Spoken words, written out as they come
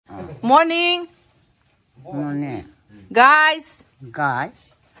Morning. Morning. Guys.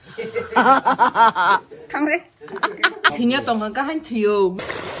 Guys. Thangmani. Thì nhớ tổng hợp các anh thiếu.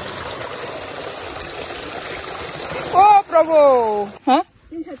 Oh, bravo. Hả?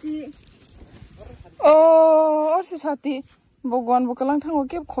 Oh, si sati. Bogwan bokalang thang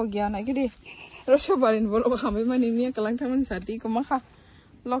okey khogia na ke di. Rosho barin bolo kami mani ni kalang thang mani sati ko makha.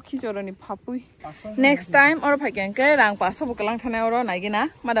 Lokhi jorani phapui. Next time or phaken ke rang paso bokalang thane oro na gina.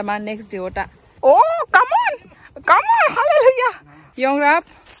 Madama next day ota. Oh, come on. Come on. Hallelujah. Yong rap.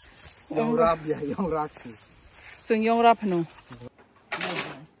 Yong rap ya, yong rap si. Sung yong rap no.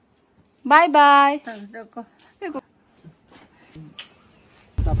 Bye bye.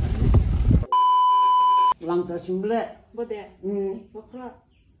 Lang ta simple. Bode. Bokra.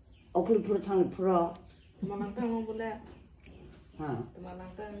 Okli pura thang pura. Manang ta mo bole. Ha.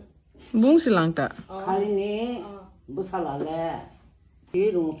 Manang ta. Bung silang ta. Kali ni busala le.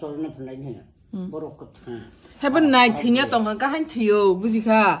 Ti rung sol na phnai ni. Borok ko thang. Heaven night thinya tong ka han thiyo buji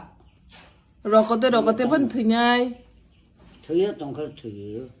kha. Rokote ban thinyai. Thiya tong ka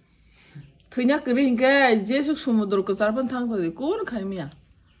thiyo. Thinya kri ke Jesus সমুদ্র ko sarpan thang thoi kon khaimia.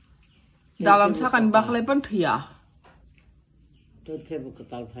 Dalam sakan bakle pan thiya. To thebe ko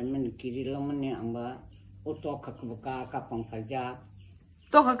tal phan men kiri lamne amba oto ka ka pang phaja.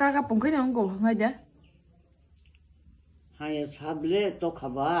 To ka pong khai nang ko ngai ja. Ha ya sable to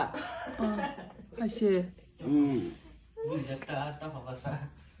khaba. Ha she. Bujaka ta khaba.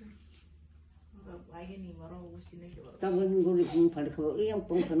 Tabun guri pung phal khaba yang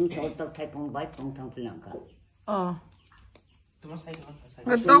pung thanu chaw ta thai pung bai pung thang thlang ka.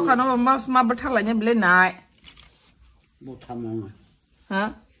 To khano ma bathak la nya ble nai. Bu thamna. Ha?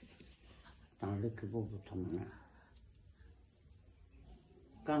 Tang le ke bu thamna.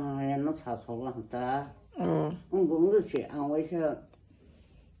 Kang ya no cha so la ta. Bu ngu che an wai se.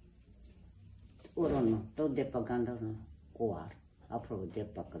 Oro no to de paganda no. Koar. Apro de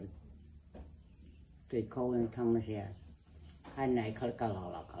pakar. Tôi câu em thăm xe hai này khởi cả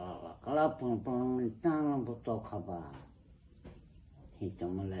là pung tăng một tổ khá bà thì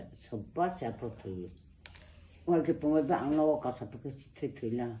chúng mình lại số ba sẽ pro thử ngoài cái pung bạn nó có sắp cái thử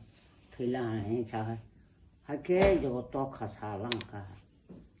là hay sao hai cái giờ tổ khá xa lắm cả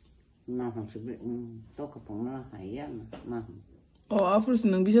mà không biết tổ cái pung nó hay á mà Afro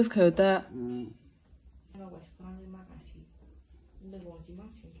senang bisa sekali ta.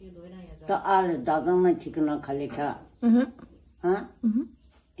 Ta al dagang na chikna khale kha ha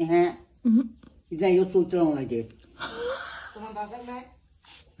ida yo sutrong la de Tuhan dasang nai.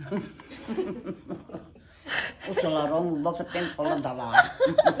 o chala rom box pen sola dala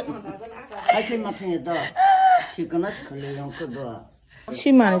ai ke ma thne da chikna khale yong ko ba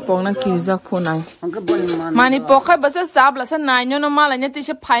Si mani pong na kiza kunai. ang ka bon man Mani pokai basa sab la sa nai nyo no mala nya ti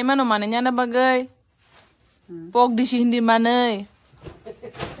se phai ma no mane nya na bagai. Pok di si hindi manai.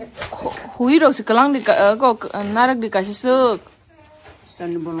 Hui rok si kalang di ko narak di kasi suk.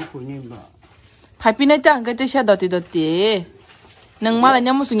 tan bon ko ni ba Phai pi na ta ga ti sha doti Nang mala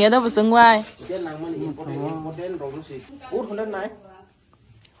nya mu sungya da basang wai.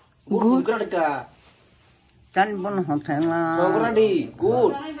 Good. tan bon ho thang la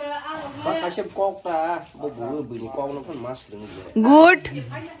Good. Bakasep kok ta, bobo bini kok no kan mas leng. Good.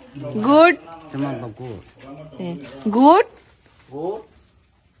 Good. tama ba ko Good. Good.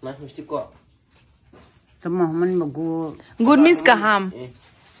 Nah mesti kok. tama man ba ko Good means kaham.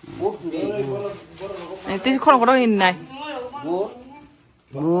 Good ni. Ti khoro hin nai. Good.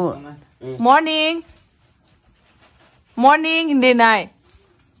 go Morning. Morning hindi nai.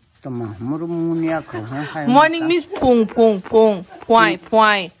 tama murumun ya ko ha Morning means pung.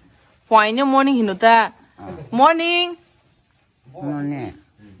 Poi nya morning hinuta. Morning. morning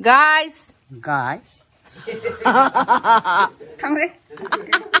Guys. guys Thangmani.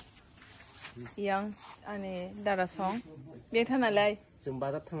 Yang ane dara song. Biar thana lai. Jeng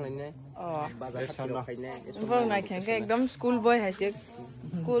bazar thang lain nai. Bazar khatang khai nai. Bor na khen ke ekdom school boy hai se.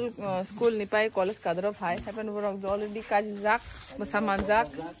 School ni pai college kadro phai. Happen borok already kaj jak saman jak.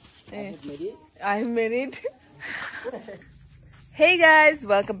 I am married. Hey guys,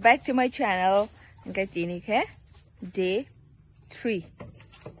 welcome back to my channel. Okay, tini ke day 3.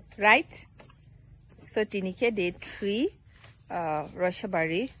 Right? So tini ke day 3. Russia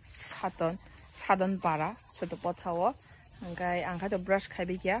bari sadon para choto pothawo. Okay, angka to brush khai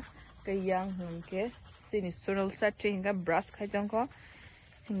bi kya. Ke yang ke sini sonal set hinga brush khai jangko.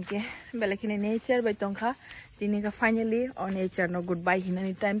 Hinge belakini nature by tongkha. Tini ka finally on nature no goodbye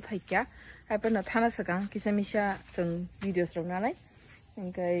hinani time phai kya. Apa na thana sakang kisamisha sang videos rong nalai.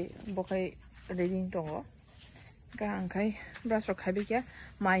 Okay, bokai reading tongo. angkai brush rok khai bikya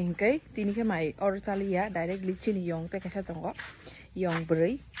mai angkai tini ke mai or chali ya directly chini yong te kaisa tongo yong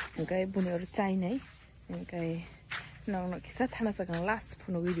brei angkai buni or chai nai angkai nong no kisa thana sakang last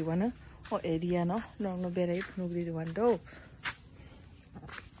phunugui diwana o area no nong no berai phunugui diwan do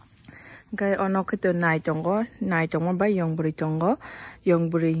angkai ono khito nai tongo ba yong brei tongo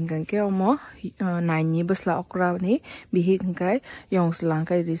yong brei hingkan ke omo nai ni basla okra ni bihi angkai yong slang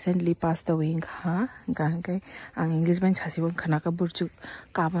kai recently passed away ha angkai ang English ban chasibon khana ka burchu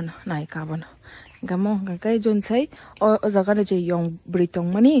kabon nai kabon gamo angkai jon sai o jaga de yong brei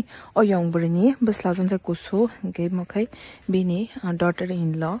tongmani o yong brei ni basla jon sai kusu angkai mokai bini daughter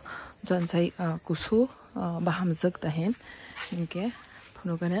in law jon sai kusu baham jak tahen angkai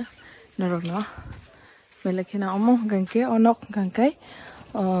phunugana narokno melakina omo gangke onok gangkai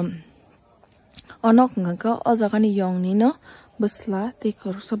onok gangka o jaga ni yong ni no basla te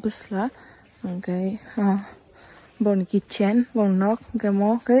korsa basla gangkai bon kitchen bon nok gamo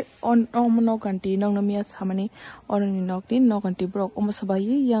kai on no kanti nong na mia samani on ni nok ni no kanti brok omo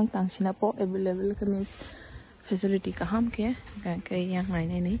sabai yang tangsina po available ka means facility ka ham ke gangkai yang ngai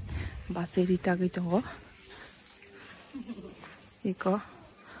nei baseri ta gi tongo iko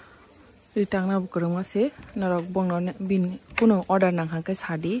ritangna bukurang se narok bongno bin kuno order nang hangkai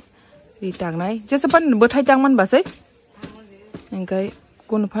sadi ritangnai jesapan bothai tangman basai engkai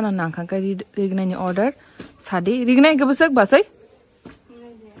kuno phana nang hangkai rignai ni order sadi rignai ke basak basai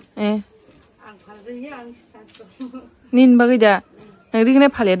nin bagi da nang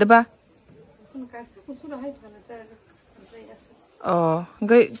rignai phale da ba oh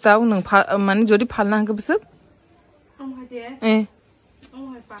engkai tau nang mane jodi phalna hangkai basak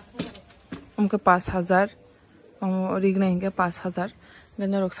उनके 5000 रिगना इनके 5000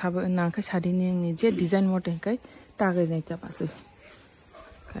 गन्ना रोक साब नांका शादी ने जे design मोटे kai टागे नहीं था पासे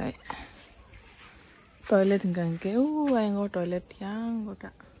kai टॉयलेट इनके ओ आएंगो टॉयलेट yang गोटा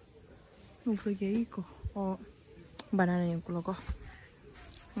नुक यही को ओ बनाने को लोगो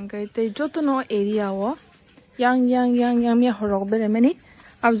इनके ते जो तो नो एरिया वो yang me horok bere meni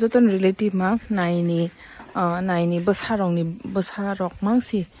अब जो तो रिलेटिव मा ninety बसारok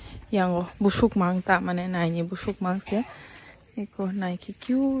mangsi yang busuk mang ta mane naini busuk mang se eko nai ki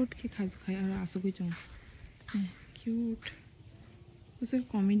cute ki khaju khai ara asugui jong cute usik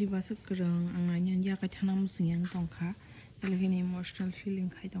comedy basak kerang anganya yakai thana musing thangkha elehini emotional feeling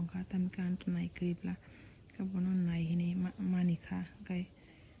khai thangkha tamkan nai kribla kabono nai hini mani kha kai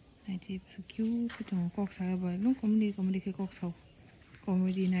nai ti so cute jong kok sa ba no comedy ke kok sa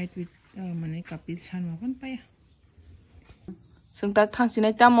comedy night with mane kapil chan ma ban pa ya sung tak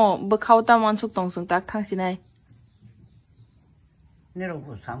thangsinai tamo bakhau tamon suk tong sung tak thangsinai nero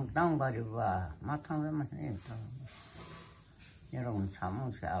ko sam tang ba ri ba ma thang ma ne to nero sam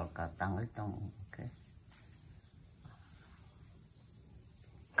se al ka tang ai tong ke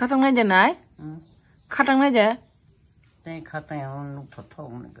khatangwi de nai khatangwi de te khatang on nu tho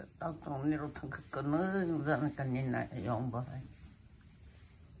thong ne ka ta tong nero thang ka ne ran ka ni na yong ba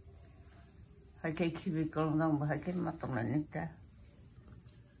hai ke ki bi ko nang ba ke ma tong na ni ta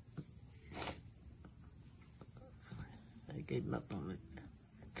cái mặt nó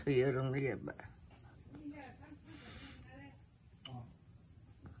thấy ở trong này bà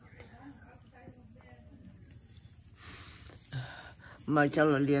mà cho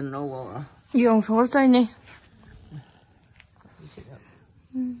là liền đâu à dùng số dây này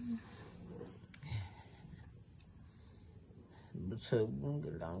sớm cũng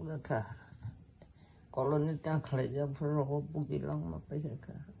cái lăng đó cả có lần nó đang khai ra phải rồi cũng cái lăng mà phải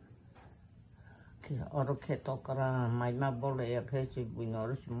cả orang ketok kara mai ma boleh ya ke si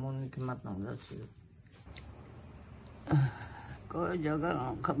bunor semua ni kemat nang nasi. Kau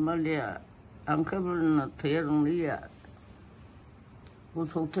jaga kembali ya, angkat belum terang dia.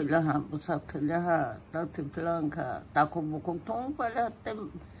 Busuk telah, busak telah, tak terpelang ka, tak kubuk tong pada tem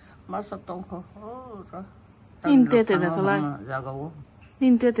masa tong ko. Ninte tidak kelai. Jaga wo.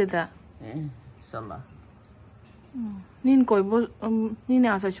 Ninte tidak. Salah. Nin koi bo, nin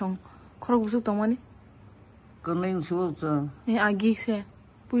asa chong. Korok busuk tong mani? Kening suut tu. Ni agi se,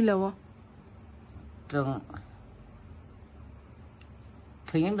 pui lawa. Tong.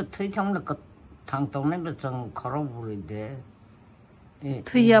 Thing ni thing chong le thang tong ni le chong korok buri de.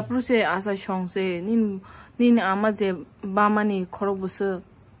 Thia pru se asa chong se, nin ama je ba mani korok busuk.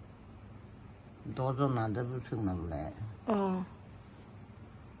 Dozo na de busuk na le. Oh.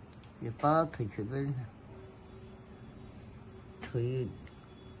 Ye pa thing chube. Thing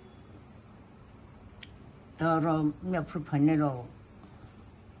Taro mẹ phụ phane rồi,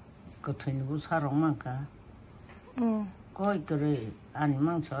 có thuyền bút sa rong mang cả, coi cái anh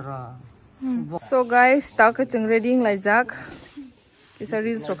mang cho rồi, So guys, tak keceng ready ngelajak. Kita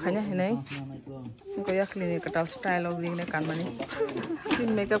reels rokanya ini. Aku ya klinik ketal style of ini kan mani.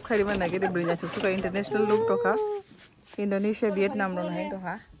 Ini makeup kari mana lagi di berinya suka international look toka. Indonesia, Vietnam ron hai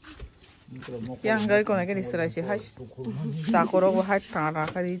toka. Yang gay kau lagi di serasi hai. Sakoro gua hai tara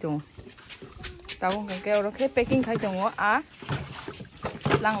kari jong. Tahu kan kayak orang kayak packing kai jong a.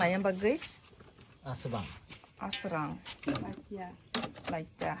 Lang lah yang bagai. Asrang. Asrang. Like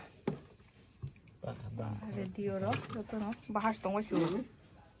that. Ready oro, betul no. Bahas tunggu cuy.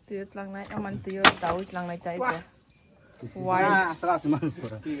 Tiut lang naik, aman tiut tahu lang naik cai itu. Wild.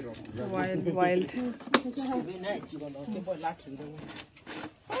 Wild.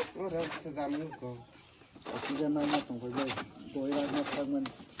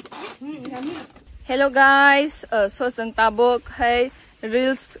 Hello guys, so seng tabuk hai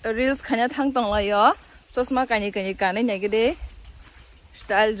reels khanya thang tong la yo. Sosma kani nai gede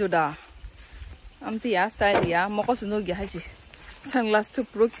style juda. Amti ya style ya, moko sunu gi haji. Sunglass tu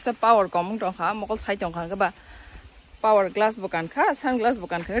pro kisa power komong tong kha, moko sai tong kha ba. Power glass bukan kha, sunglass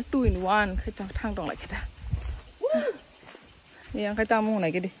bukan kha 2 in 1 khai thang tong la kita. Yang khai ta mong nai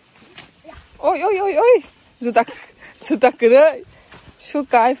gede. Oi. Sudah kere.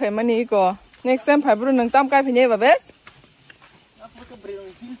 Sukai phai mani ko. Next time phai bro nang tam kai phai ne ba bes.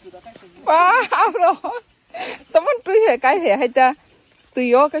 Wah, bro. Teman tu he kai he haja. Tu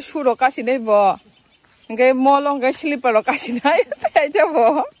yo ka shuro ka sinai bo. Ngai molong ka slipper ka sinai haja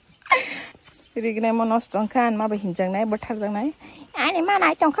bo. Rigne mo nostong kan ma ba hinjang nai bothar jang nai. Ani ma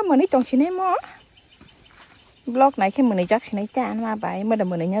nai tong kha mani tong sinai mo. Vlog nai khe mani jak sinai ta ma bai ma da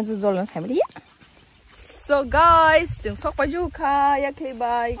mani nya ju jol sai mari. So guys, jeng sok baju kha yakai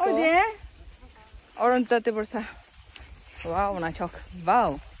bai ko. Orang tate bersa. Wow, na chok.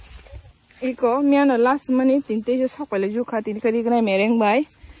 Wow. Iko miano last money tinte je sok pale ju kha tin kari gna mereng bai.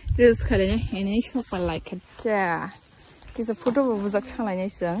 Reels khale ne ene sok pa like kha. Kisa photo bu buzak chang lai ne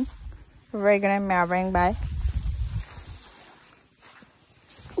sang. Rai gna mereng bai.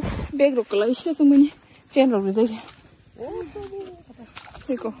 Bag ro kala ishe sang mani. Chen ro rizai.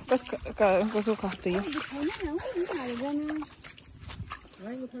 Iko kas ka su kha tu yo.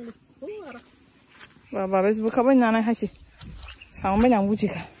 Ba bes bu khabai nana hashi. Sang mai nang buji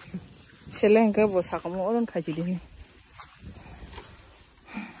ka. Selen ka bo sa ka mo oron khaji di ni.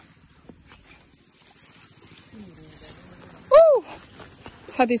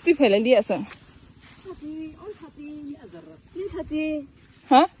 Sati sti phela li asang.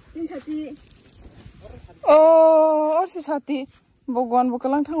 Ha? Oh, sati. Bogwan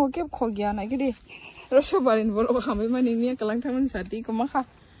bokalang thang okep khogya na gidi. Roshobarin bolo khamai mani ni kalang thang sati ko ma kha.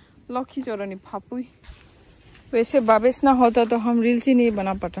 Lockie चोरनी फापुई वैसे babes ना होता तो हम reels ही नहीं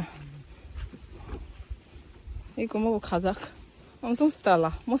बना पाता एक वो खाजाक हम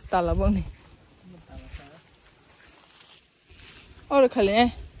मुस्ताला बने और खाली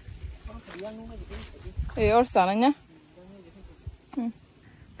है ये और साना ना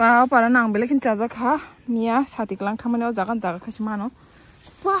पारा नांग बेले खिन चाजा खा मिया साथी कलांग थामने और जागा खसी मानो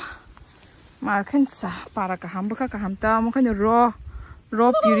वाह मारखन सा पारा का हम बका का हम ता मखन raw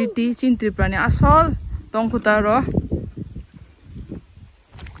purity cintri prane asol tongkhuta ro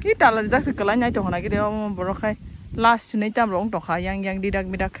ki tala jak se kala nyai tongna gide om boro khai last nei tam rong tokha yang didak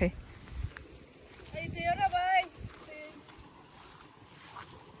midak khai ai te ora bai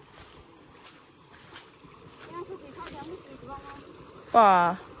pa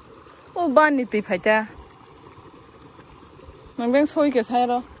o ban ni ti phaita nang beng soi ke sai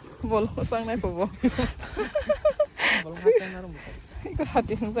ro bol sang nai pobo Iko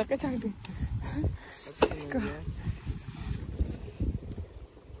sati hangsa ka chang di.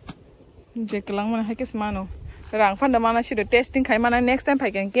 Je kelang mana hakis mano. Rang fan da mana shido testing khai mana next time phai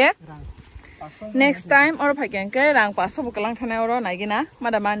ke. Next time or phai ke rang paso bu kelang thana oro nai gina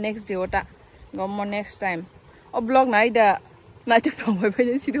madama next day ota. Gommo next time. O blog nai da nai tak thong phai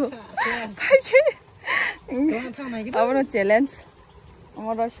phai shido. Phai ke. Abano challenge.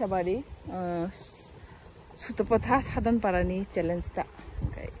 Amaro shabari Sutapatha sadan parani challenge ta.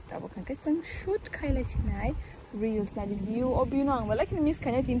 Okay, tabo kan kai sang shoot khaila chinai reels na view obi no ang wala kin miss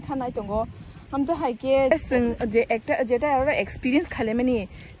khane tin thanai tongo ham to hai ke sing je actor jeta ora experience khale mani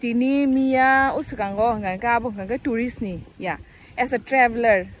tini mia usgango ngan ka bo ngan ka tourist ni yeah as a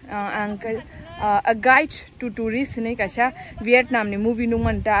traveler a guide to tourist ni kasha Vietnam ni movie nu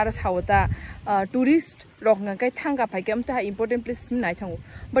man dar sawta tourist rok ngan kai thangka phai ke amta important place nai thangu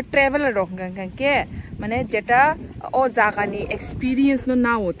but traveler rok ngan ke mane jeta o jaga ni experience no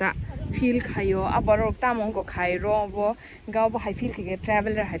na hota feel khayo abarok ta mong ko khai ro bo gaw bo high feel ke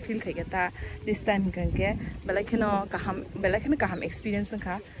traveler high feel ke ta this time kan ke belakhino kaham experience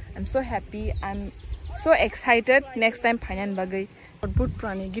kha I'm so happy. I'm so excited. Next time phanan bagai. Adbut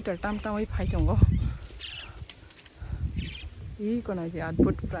prani guitar tam wai phaitongo. Ye kona je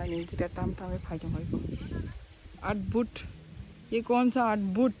adbut prani guitar tam wai phaitongo. Adbut. ये कौन सा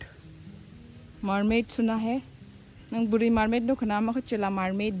अद्भुत mermaid सुना है नंग बुरी mermaid no खना मख चला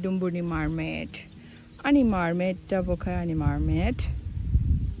मरमेड डुम्बुरनी मरमेड अनि मरमेड टबोखा अनि mermaid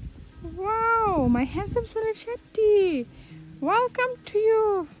wow my handsome Shetty, welcome to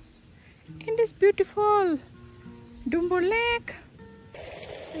you in this beautiful Dumboor lake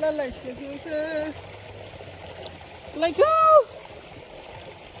like you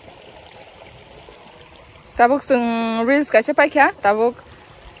tabuk sung reels kache pai kya tabuk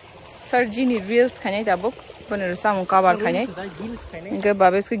sarji ni reels khane tabuk boner samu kabar khane inga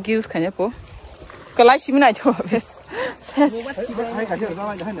babes ke gills khane po kalai shimina jo babes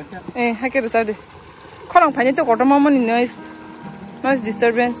eh ha ke sa de khorong phane to koto momon noise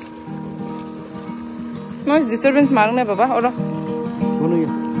disturbance marung ne baba oro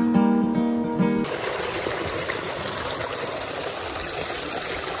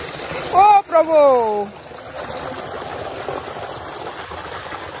oh bravo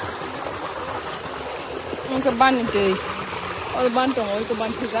ke ban itu, orang ban tong, orang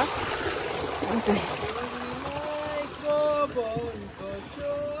ban tiga, itu.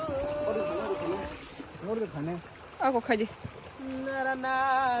 Aku kaji.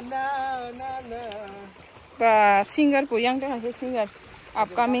 Ba singer pun yang dah singer,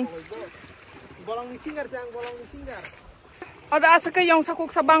 upcoming. Bolong ni singer. Ada asa ke yang sakuk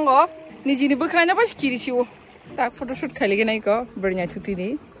sabango, ni jini berkerana pas kiri siu. Tak photoshoot kali lagi naik ko, bernya cuti ni.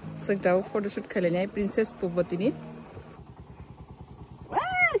 Sekdau photoshoot kali ni Princess Pubati ni.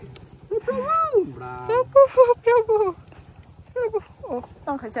 Prabu. Oh,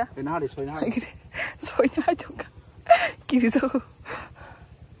 tangkha cha. Soina juga. Kiri so.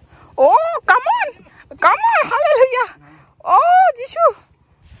 Oh, come on, hallelujah. Oh, Jishu.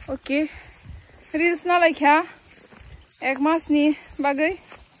 Okay. Reels na like ya. Ek mas ni bagai.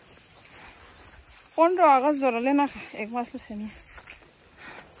 15 August zora lena ek mas lu seni.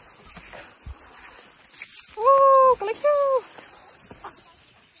 Oh, collect you.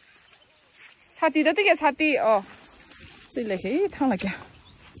 Sati dah tiga sati. Oh, tu lagi thang lagi.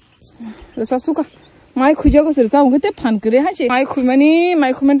 Lepas suka. Mai kuja ko serta mungkin te pan kere haji. Mai kumani,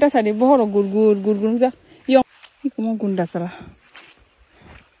 mai kumenta sari bohoro gur za. Yong, ini kamu gunda salah.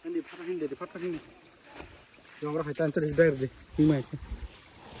 Ini patah. Yang orang hitam terus bayar deh. Lima itu.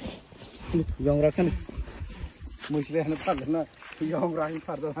 Yang orang kan. Muslim hendak patah na. Yang orang ini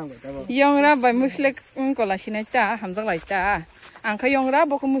patah orang berapa? Yang orang by Muslim kolasi neta, hamzah laita. Angka yang orang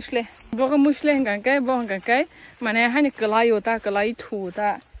bukan Muslim kan kai, mana hanya kelai tu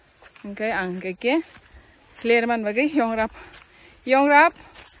ta. Angka ke. Clear man bagai yang rap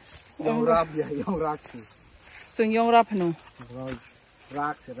sih. Sung yang rap no.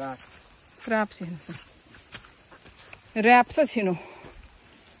 Rak. Rap sih. Rap sih no.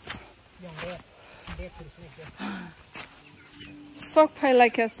 Sok pai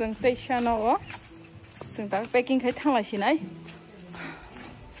like as sung tei channel sung tak packing kai thang la sinai.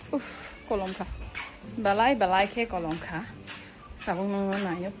 Kolong kha. Balai ke kolong kha. Sabong nang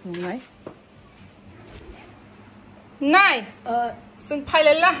nai pung nai. Nai, sung pai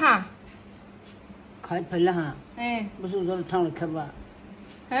le la ha. Khai pai la ha. Busu zor thang le khaba.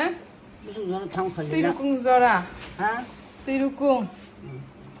 Ha? Busu zor thang pai la. Tirukung zora. Ha? Tirukung.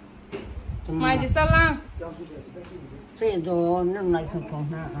 Mai di salang. Saya zo nang nai sung thong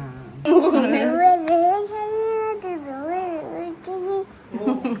na.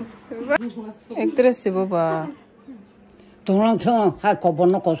 Actress sih bapa. Tolong thang, hai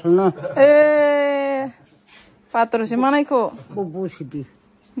kopono kosona. Patro sih mana iko? Bubu sidi.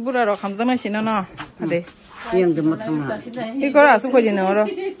 Bura ro hamzah masih nana. Ade. Yang de matang. Iko rasu kau jadi noro.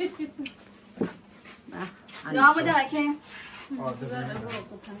 Jangan macam lagi.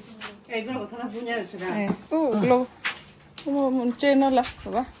 Glow. Channel lah,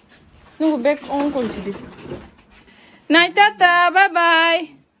 apa? Nunggu back on kau sidi. Nai tata,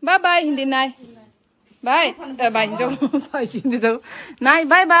 bye hindi nai. Bye, bye jom, bye hindi jom. Nai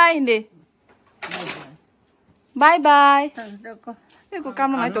bye hindi. Bye. Iko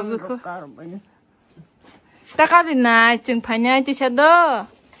kamu nai tu zuku. Tak ada nai, ceng panjang tu cado.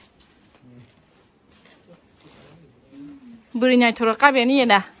 Burinya thora kabe ni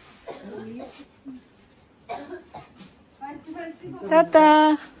dah.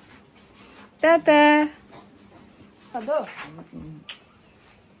 Tata. Cado.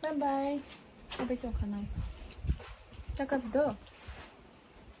 Bye. Apa cakap kanai? Cakap do.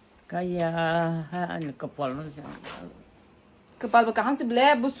 Kaya anu kepala kepal bekaham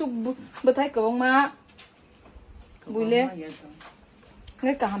sebelah busuk betai kewong ma boleh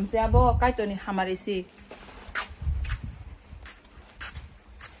ngai kaham siapa kai tu ni hamari si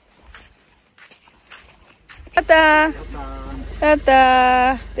tata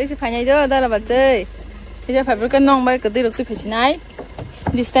đây sẽ phải nhảy đó đây là vật chơi bây giờ phải với cái nong bay cái đi được tôi phải xin ai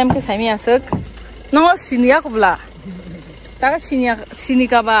this time cái sai mi asuk nong xin ya cũng là ta cái xin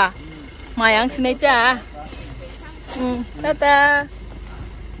ka ba mai ang xin cha tata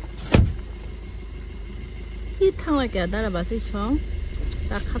hít thang lại kìa đây là bà sẽ chóng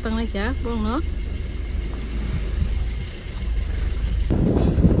ta khatang lại kìa bông nó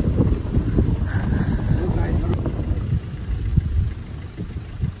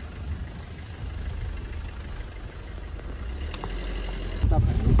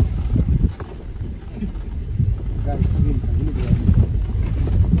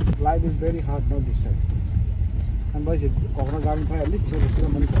Life is very hard now this side. And boys, coconut garden fire lit so this is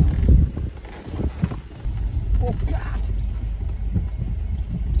money. Oh God!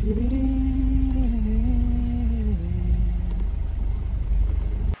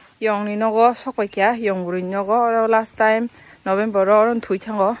 Yong ni nogo sokoi kya yong buri nogo last time November ron thui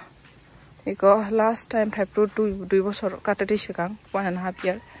chango iko last time February 2 bosor katati shikang 1.5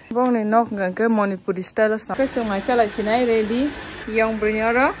 year bong ni nok ngang ke Manipuri style sa keso ngai chala sinai ready yong buri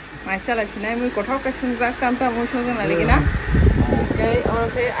nyoro ngai chala sinai mui kothau ka sungja kamta mo sungja na legina okay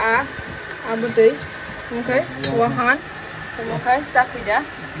okay abutei okay wahan okay sakija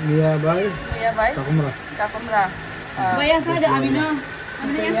Mia bhai takumra Bayar saya ada amino.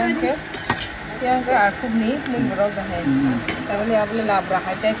 yang ke aku ni berok dah hai. Tapi ni apa le labra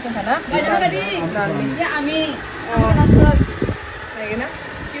hai type se है ना? Bayar tadi. Ya ami. Lagi na?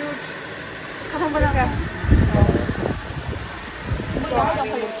 Cute. Kapan berapa?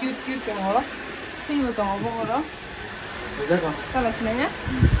 Cute kemo. Si betul apa orang? Salah sebenarnya.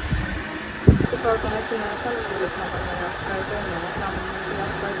 Super international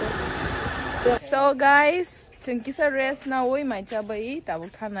So guys, chunky sa rest na oi mai cha bai tabuk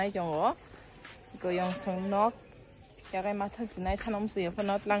thanai jongo ko yong song nok yakai ma thangsinai thanom se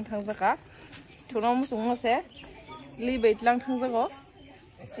phonot lang thang jaka thunom sung se li bait lang thang jago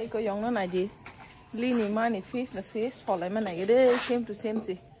ei ko yong na nai di li ni ma ni fish na fish solai ma nai de same to same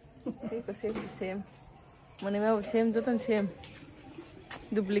si ei ko same to same mane ma same jotan same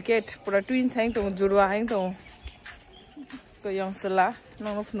duplicate pura twin sang tong jurwa hang tong ko yong sala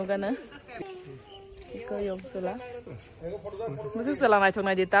nong phnu ga na ko yong sala musu sala nai thong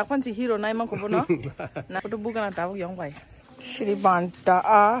nai di ta khon si hero nai ma ko bono na photo book na ta yong bai shri banta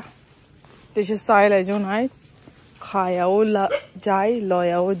a this is style ai jo nai khaya o la jai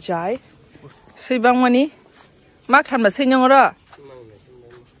loya o jai shri bangmani ma khan ma senyong ro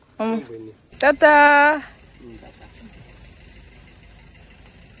tata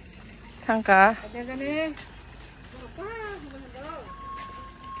thangkha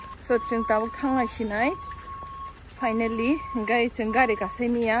so chung tabuk thangai sinai finally gai chung gari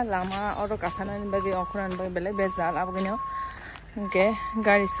kasenia lama oro kasana ni bagi okran bagi bele bezal abgino ke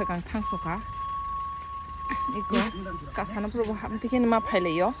gari sakang thangsoka iko kasana probo hamti ken ma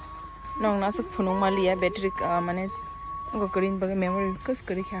phaile yo nong na suk phunung malia battery mane go green bagi memory kus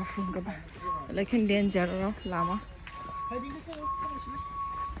kari kha phun ga ba lekin danger ro lama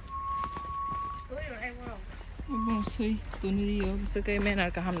bong sui tuni yo sekai menar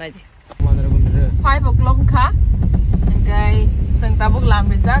ka ham nai 5 o'clock kha ngai seng tabuk lam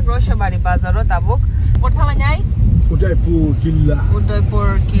rijak Roshabari bazar ro tabuk bothang nyai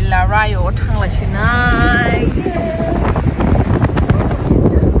Udaipur killa rayo thangla sinai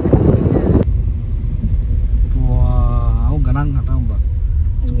wow ganang ngatang ba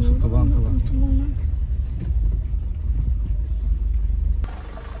sung ka bang ka ba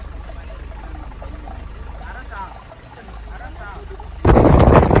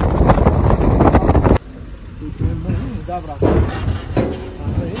Jabra.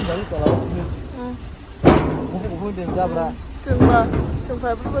 Ini baru kalau. Aku dia jabra. Cuma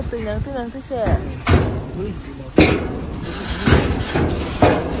sampai berapa nanti saya.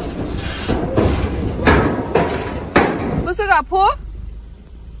 Besok apa?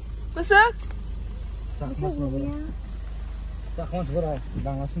 Besok? Tak mas mana? Tak mas berapa?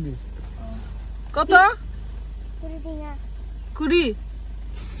 Dah langsung di. Kata? Kuri tinggal.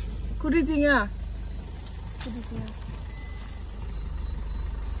 Kuri tinggal.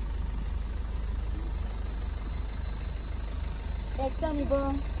 Ekam ni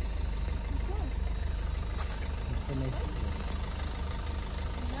bang.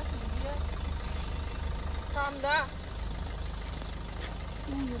 Kam dah.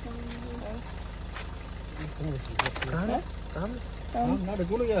 Nó được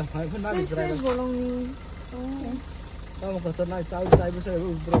cú nữa phải phân ra được rồi. Tao một cái này trái bây giờ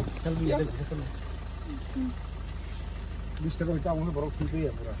bro, theo bây giờ được cái này. Biết sao cái tao nó bro khi bây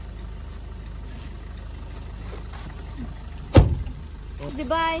giờ bro.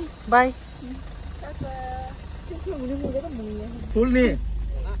 Bye. Bye. Full ni.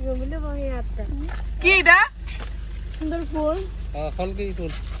 Ki da? Sundur full. फल के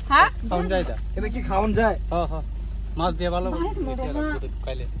फूल Ha? खाउन जाए त এটা কি খাউন যায় মাছ দিয়ে ভালো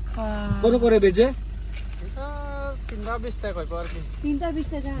কাইলে কত করে বেচে 320 টাকা কই পার কি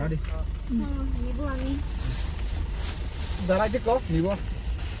 320 টাকা গাড়ি নিব আমি দাঁড়াইতে কও নিব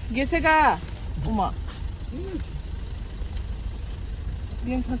Gese ka? Uma.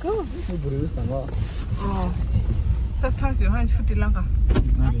 Bien thako? 뭐 부르스 당가 Oh. Tas thasi han chuti lang ka.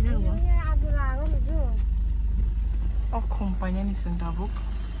 Oh, kumpanya ni sendabuk.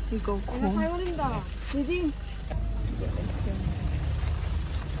 Ikaw kum.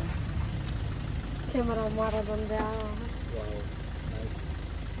 Camera mara donde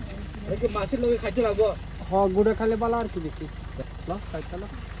একে মাছের লগে খাইতে লাগবো হ্যাঁ গুড়ে খাইলে ভালো আর কি বেশি ল খাইতে ল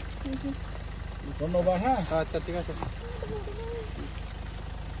ধন্যবাদ হ্যাঁ আচ্ছা ঠিক আছে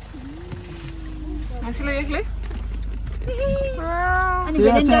Masih lagi kle? Ani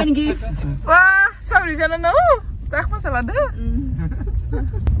belendan gi. Wah, sabri jana no. Cak masalah dah.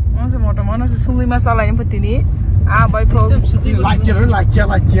 Masa motor mana sih sungguh masalah yang penting ni. Ah, boy pro. Lajja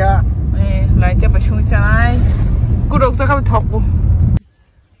Lain apa sungguh canai. Kurang tak kau thok bu. 1,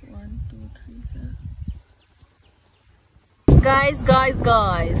 2, 3.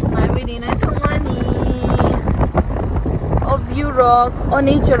 Guys. Nain ini thangmani. Of view rock. On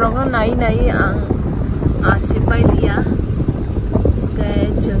nature rock nain ang. Asipai liya.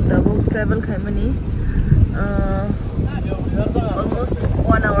 Okay, chung tabu travel khaimani. Almost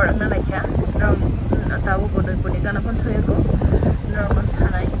 1 hour ang nanay kya. Tabu ko doon puni ka na pon soya ko. Normal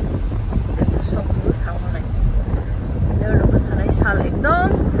sanay. Shop ko sa nanay. Normal sanay sal ekdom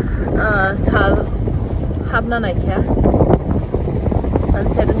sal hab nanay kya.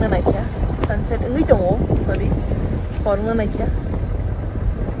 Sunset ang nanay kya. Sunset ang ito mo. Sorry. Parang nanay kya.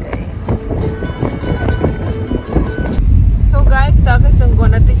 Okay. So guys, taga sang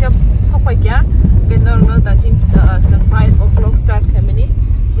gona tisha sopai kya. Gendor no dashing sang 5 o'clock start khamini.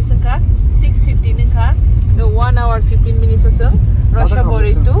 Bisangka 6:15 ningka. The 1 hour 15 minutes asang. Russia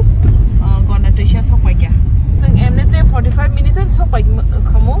bori to gona tisha sopai kya. Sang emne 45 minutes on sopai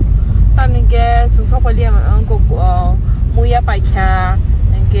khamu. Tamnike sang sopai liya angko muya pai kya.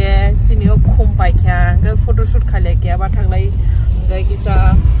 Angke sinio khum pai kya. Angke photoshoot khale kya bathaglai ngai kisa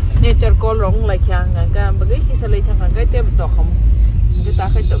nature call rong lai kya nganga bagai kisa lai thang ngai te dokham de ta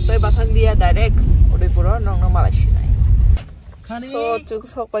khai toi bathang dia direct ode puro nong nong malashi nai so chuk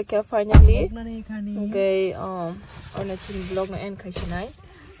sok pai kya finally ngai ona chin blog na en khai sinai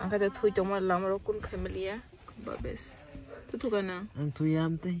angka te thui tong ma lam ro kun family ya ba bes tu kana তুই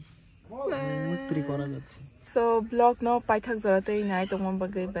আমতে মুক্তি করা যাচ্ছে so blog no pai thak jarate ngai tong ma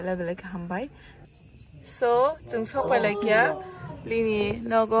bagai bela bela ka hambai so chung sok pai lai kya lini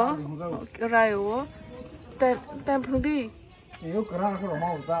nogo rayo tem phungdi 이거 그랑 그거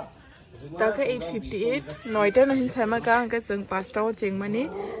마우다 taka 8:58 noita na hin sama ka angka jeng 5 ta cheng mani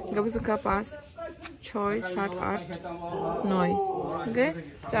gab saka 5 6 7 8 9 okay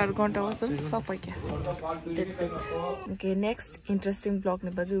 4 ghanta was so pai kya that's it okay next interesting vlog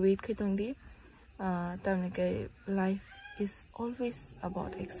ne bagi wait khitong di tamne ke life is always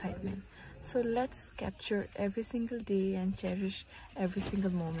about excitement. So let's capture every single day and cherish every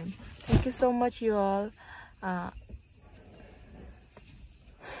single moment. Thank you so much, you all.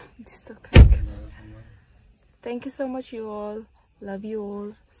 Thank you so much, you all. Love you all.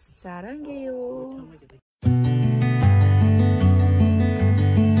 Sarangayo.